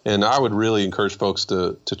 And I would really encourage folks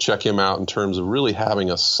to check him out in terms of really having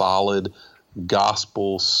a solid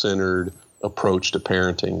gospel-centered approach to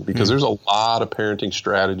parenting, because there's a lot of parenting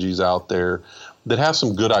strategies out there that have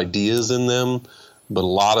some good ideas in them, but a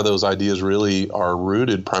lot of those ideas really are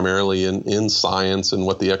rooted primarily in science and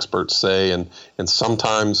what the experts say, and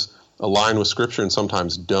sometimes align with Scripture and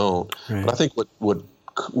sometimes don't. Right. But I think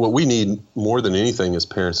what we need more than anything as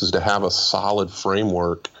parents is to have a solid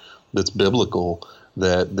framework that's biblical,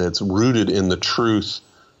 that's rooted in the truth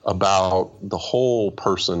about the whole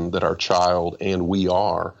person that our child and we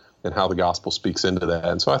are, and how the gospel speaks into that.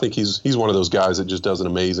 And so I think he's one of those guys that just does an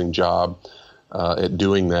amazing job at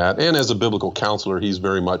doing that. And as a biblical counselor, he's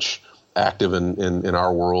very much active in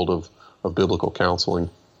our world of biblical counseling.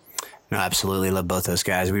 No, absolutely. Love both those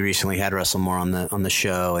guys. We recently had Russell Moore on the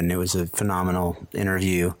show, and it was a phenomenal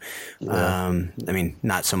interview. Yeah. I mean,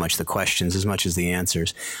 not so much the questions as much as the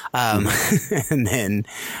answers. And then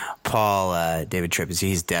Paul David Tripp,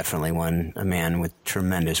 he's definitely a man with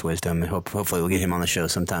tremendous wisdom. Hopefully we'll get him on the show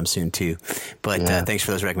sometime soon too. But thanks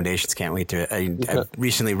for those recommendations. Can't wait to. I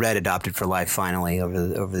recently read Adopted for Life finally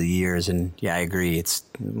over the years, and I agree. It's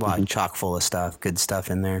a lot chock full of stuff, good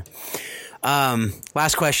stuff in there.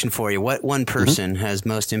 Last question for you. What one person has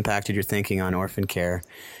most impacted your thinking on orphan care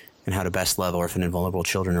and how to best love orphan and vulnerable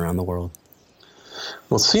children around the world?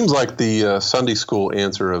 Well, it seems like the Sunday school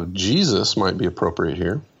answer of Jesus might be appropriate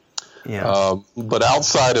here. Yeah. But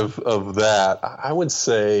outside of that, I would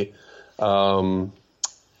say a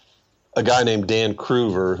guy named Dan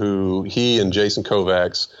Kruver, who he and Jason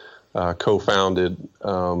Kovacs co-founded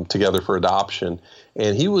Together for Adoption.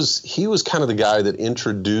 And he was kind of the guy that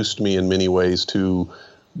introduced me in many ways to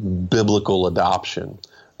biblical adoption.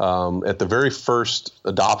 At the very first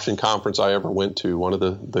adoption conference I ever went to, one of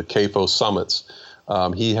the CAFO summits,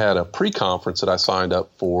 he had a pre-conference that I signed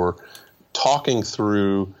up for, talking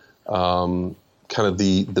through kind of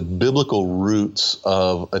the biblical roots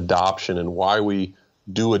of adoption and why we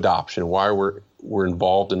do adoption, why we're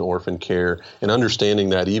involved in orphan care, and understanding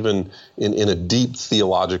that even in a deep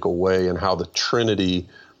theological way, and how the Trinity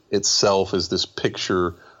itself is this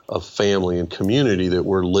picture of family and community that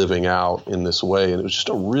we're living out in this way. And it was just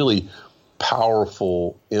a really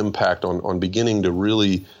powerful impact on beginning to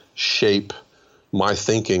really shape my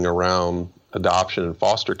thinking around adoption and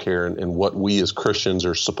foster care and what we as Christians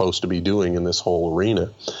are supposed to be doing in this whole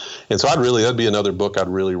arena. And so that'd be another book I'd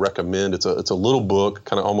really recommend. It's a little book,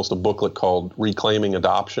 kind of almost a booklet called Reclaiming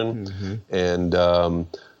Adoption. And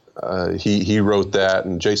he wrote that,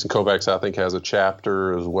 and Jason Kovacs, I think, has a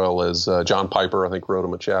chapter, as well as John Piper, I think, wrote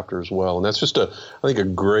him a chapter as well. And that's just I think a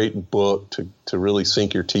great book to really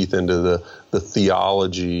sink your teeth into the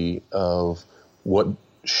theology of what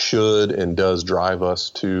should and does drive us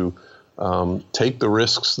to take the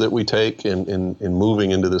risks that we take in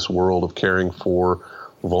moving into this world of caring for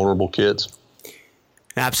vulnerable kids.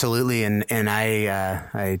 Absolutely, and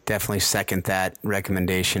I definitely second that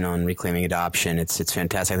recommendation on Reclaiming Adoption. It's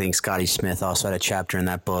fantastic. I think Scotty Smith also had a chapter in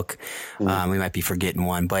that book. We might be forgetting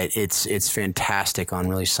one, but it's fantastic on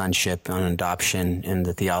really sonship, on adoption, and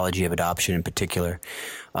the theology of adoption in particular.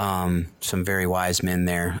 Some very wise men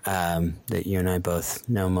there that you and I both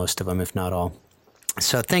know, most of them, if not all.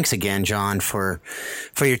 So thanks again, John, for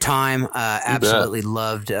your time. Absolutely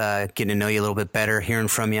loved getting to know you a little bit better, hearing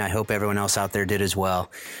from you. I hope everyone else out there did as well.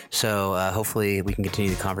 So hopefully we can continue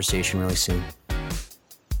the conversation really soon.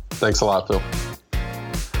 Thanks a lot, Phil.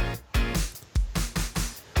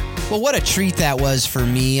 Well, what a treat that was for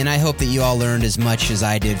me, and I hope that you all learned as much as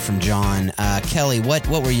I did from John. Kelly, what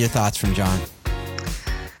were your thoughts from John?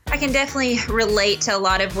 I can definitely relate to a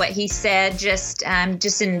lot of what he said, just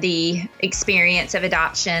in the experience of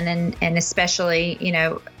adoption and especially,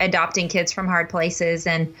 adopting kids from hard places.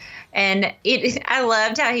 And I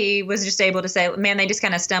loved how he was just able to say, man, they just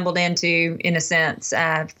kind of stumbled into, in a sense,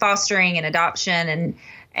 fostering and adoption.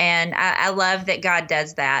 And I love that God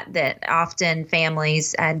does that often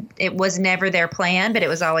families, it was never their plan, but it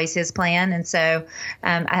was always his plan. And so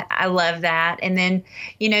I love that. And then,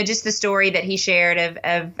 just the story that he shared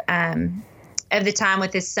of the time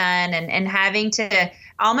with his son and having to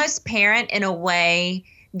almost parent in a way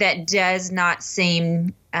that does not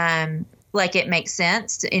seem like it makes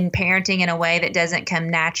sense, in parenting in a way that doesn't come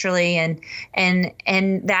naturally. And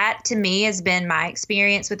that to me has been my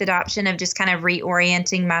experience with adoption, of just kind of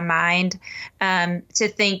reorienting my mind to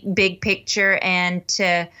think big picture and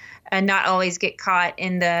to not always get caught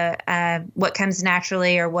in the what comes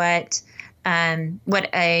naturally or what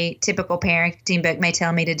a typical parenting book may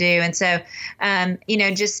tell me to do. And so,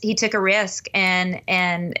 just he took a risk and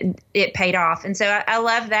it paid off. And so I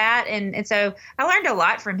love that. And so I learned a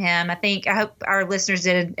lot from him. I hope our listeners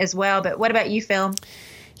did as well. But what about you, Phil?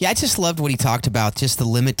 Yeah, I just loved what he talked about, just the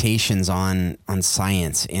limitations on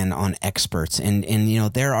science and on experts. And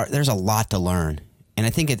there's a lot to learn. And I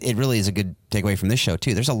think it really is a good takeaway from this show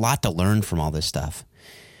too. There's a lot to learn from all this stuff.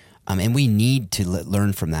 And we need to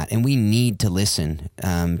learn from that, and we need to listen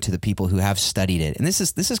to the people who have studied it. And this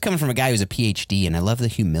is coming from a guy who's a PhD, and I love the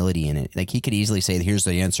humility in it. Like, he could easily say, here's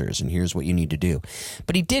the answers, and here's what you need to do.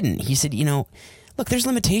 But he didn't. He said, look, there's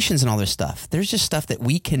limitations in all this stuff. There's just stuff that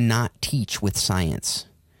we cannot teach with science.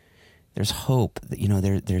 There's hope.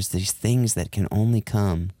 There's these things that can only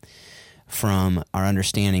come from our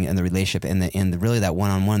understanding and the relationship and really that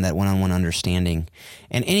one-on-one understanding.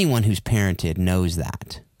 And anyone who's parented knows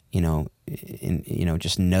that,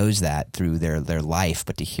 just knows that through their life.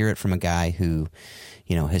 But to hear it from a guy who,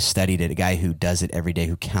 has studied it, a guy who does it every day,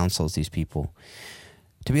 who counsels these people,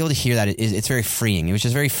 to be able to hear that, it's very freeing. It was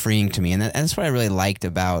just very freeing to me. And that's what I really liked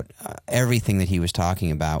about everything that he was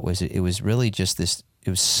talking about was it was really just this, it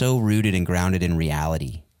was so rooted and grounded in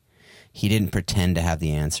reality. He didn't pretend to have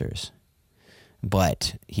the answers,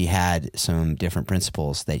 but he had some different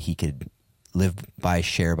principles that he could live by,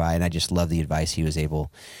 share by, and I just love the advice he was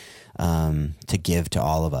able to give to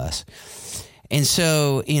all of us. And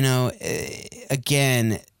so,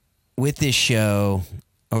 again, with this show,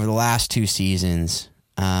 over the last 2 seasons,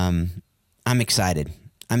 I'm excited.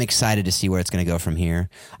 I'm excited to see where it's going to go from here.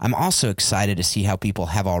 I'm also excited to see how people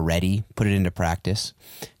have already put it into practice,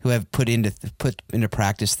 who have put into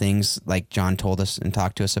practice things like John told us and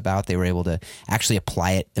talked to us about. They were able to actually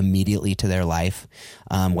apply it immediately to their life,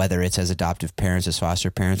 whether it's as adoptive parents, as foster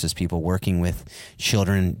parents, as people working with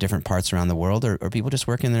children in different parts around the world, or people just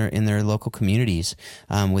work in their local communities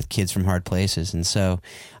with kids from hard places. And so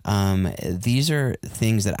these are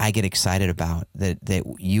things that I get excited about, that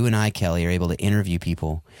you and I, Kelly, are able to interview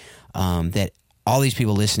people that all these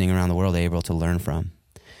people listening around the world are able to learn from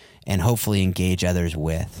and hopefully engage others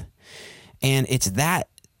with. And it's that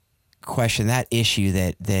question, that issue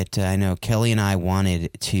that I know Kelly and I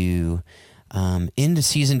wanted to into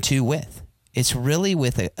season 2 with. It's really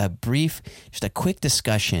with a brief, just a quick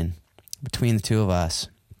discussion between the two of us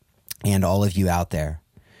and all of you out there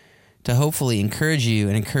to hopefully encourage you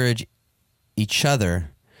and encourage each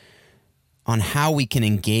other on how we can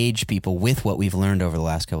engage people with what we've learned over the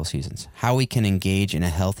last couple of seasons, how we can engage in a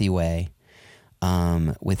healthy way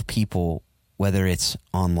with people, whether it's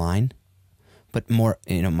online, but more,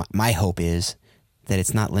 my hope is that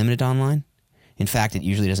it's not limited to online. In fact, it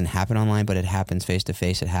usually doesn't happen online, but it happens face to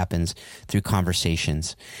face. It happens through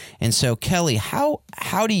conversations. And so, Kelly, how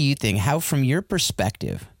do you think, from your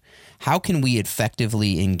perspective, how can we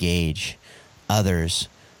effectively engage others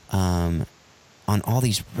on all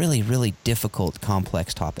these really, really difficult,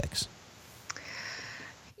 complex topics?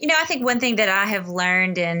 I think one thing that I have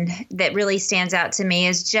learned and that really stands out to me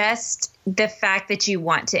is just the fact that you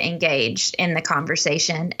want to engage in the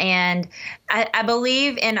conversation. And I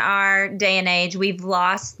believe in our day and age, we've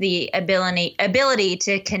lost the ability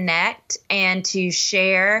to connect and to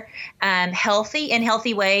share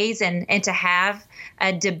healthy ways and to have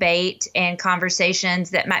a debate and conversations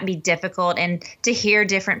that might be difficult, and to hear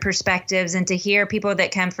different perspectives and to hear people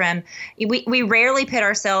that come from, we rarely put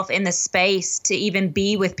ourselves in the space to even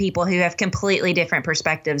be with people who have completely different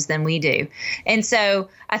perspectives than we do. And so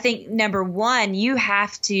I think number one, you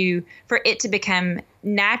have to, for it to become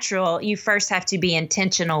natural, you first have to be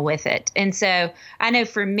intentional with it. And so I know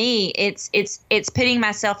for me, it's putting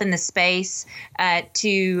myself in the space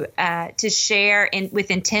to share with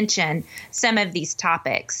intention some of these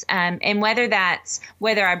topics, and whether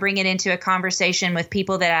I bring it into a conversation with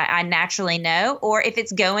people that I naturally know, or if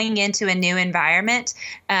it's going into a new environment,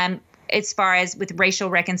 as far as with racial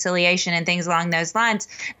reconciliation and things along those lines,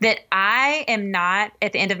 that I am not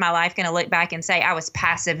at the end of my life going to look back and say I was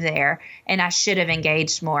passive there and I should have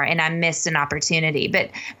engaged more and I missed an opportunity.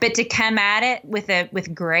 But to come at it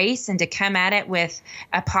with grace, and to come at it with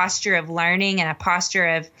a posture of learning and a posture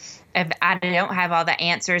of I don't have all the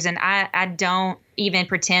answers, and I don't even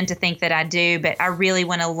pretend to think that I do, but I really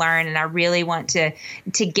want to learn, and I really want to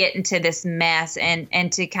get into this mess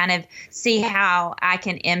and to kind of see how I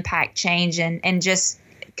can impact change and just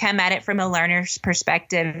come at it from a learner's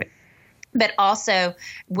perspective, but also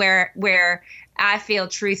where I feel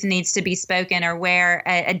truth needs to be spoken, or where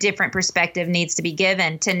a different perspective needs to be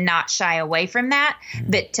given, to not shy away from that,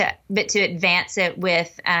 but to advance it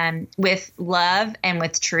with love and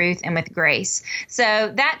with truth and with grace.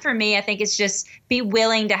 So that for me, I think, is just be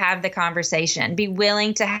willing to have the conversation, be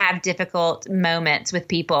willing to have difficult moments with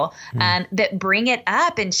people, that bring it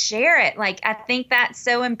up and share it. Like, I think that's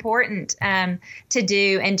so important to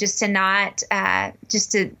do, and just to not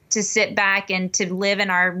just to sit back and to live in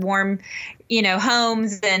our warm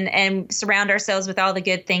homes and surround ourselves with all the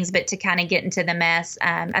good things, but to kind of get into the mess.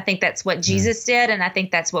 I think that's what Jesus did, and I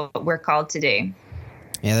think that's what we're called to do.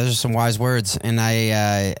 Yeah, those are some wise words. And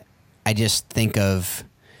I just think of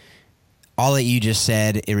all that you just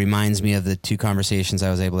said. It reminds me of the 2 conversations I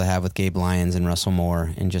was able to have with Gabe Lyons and Russell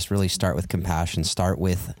Moore, and just really start with compassion, start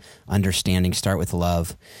with understanding, start with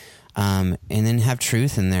love, and then have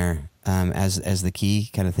truth in there as the key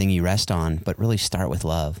kind of thing you rest on, but really start with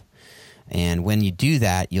love. And when you do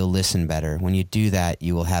that, you'll listen better. When you do that,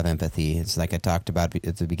 you will have empathy. It's like I talked about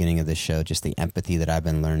at the beginning of this show, just the empathy that I've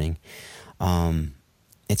been learning.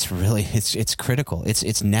 It's really, it's critical.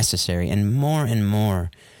 It's necessary. And more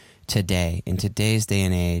today, in today's day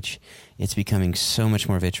and age, it's becoming so much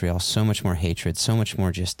more vitriol, so much more hatred, so much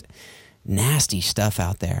more just nasty stuff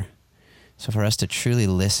out there. So for us to truly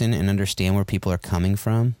listen and understand where people are coming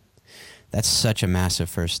from, that's such a massive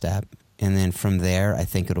first step. And then from there, I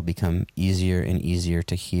think it'll become easier and easier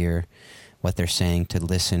to hear what they're saying, to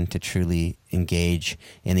listen, to truly engage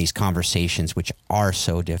in these conversations, which are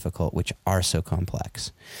so difficult, which are so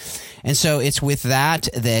complex. And so it's with that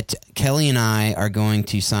Kelly and I are going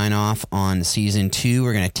to sign off on season 2.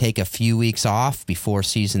 We're going to take a few weeks off before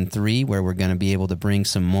season 3, where we're going to be able to bring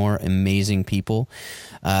some more amazing people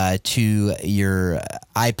to your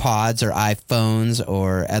iPods or iPhones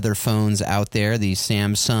or other phones out there, these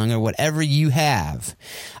Samsung or whatever you have.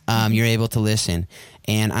 You're able to listen.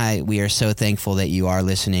 And we are so thankful that you are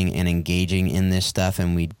listening and engaging in this stuff,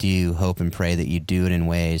 and we do hope and pray that you do it in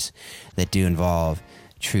ways that do involve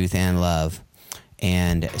truth and love.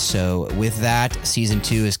 And so with that, season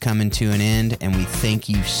 2 is coming to an end, and we thank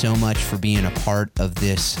you so much for being a part of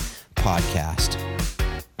this podcast.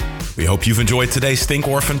 We hope you've enjoyed today's Think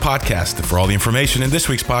Orphan podcast. For all the information in this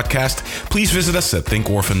week's podcast, please visit us at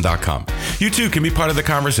thinkorphan.com. You too can be part of the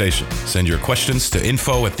conversation. Send your questions to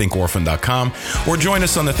info@thinkorphan.com or join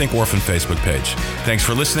us on the Think Orphan Facebook page. Thanks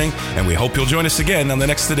for listening, and we hope you'll join us again on the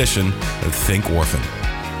next edition of Think Orphan.